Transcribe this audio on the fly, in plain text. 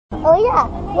Oh yeah,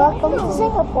 welcome to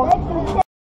Singapore.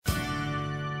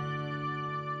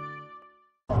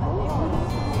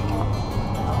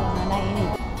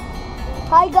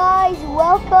 Hi guys,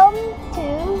 welcome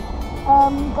to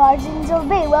Gardens of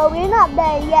Bay. Well, we're not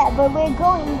there yet, but we're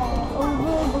going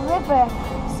over the river.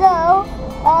 So,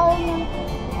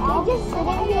 we're just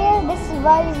sitting here. This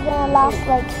ride is gonna last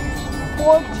like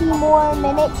 40 more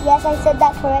minutes. Yes, I said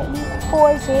that correctly.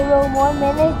 40 more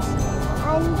minutes.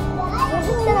 And we're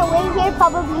just gonna wait here,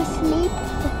 probably sleep.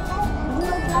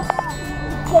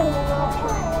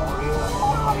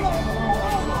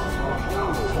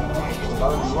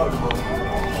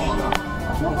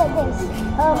 Look at this.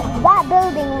 That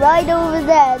building right over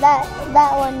there,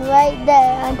 that one right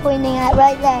there, I'm pointing at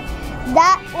right there.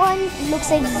 That one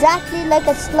looks exactly like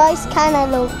a sliced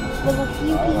cantaloupe with a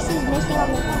few pieces missing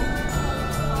on the top.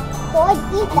 So I'd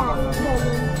eat that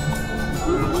building.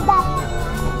 You'd eat that?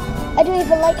 I don't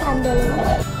even like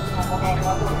cantaloupe.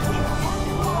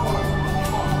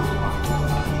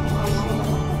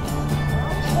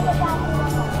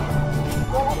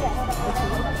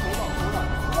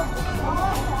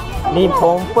 Ni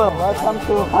confirm. Welcome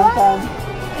to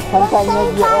Pantai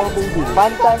year-old baby.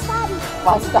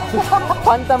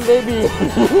 Pantai baby.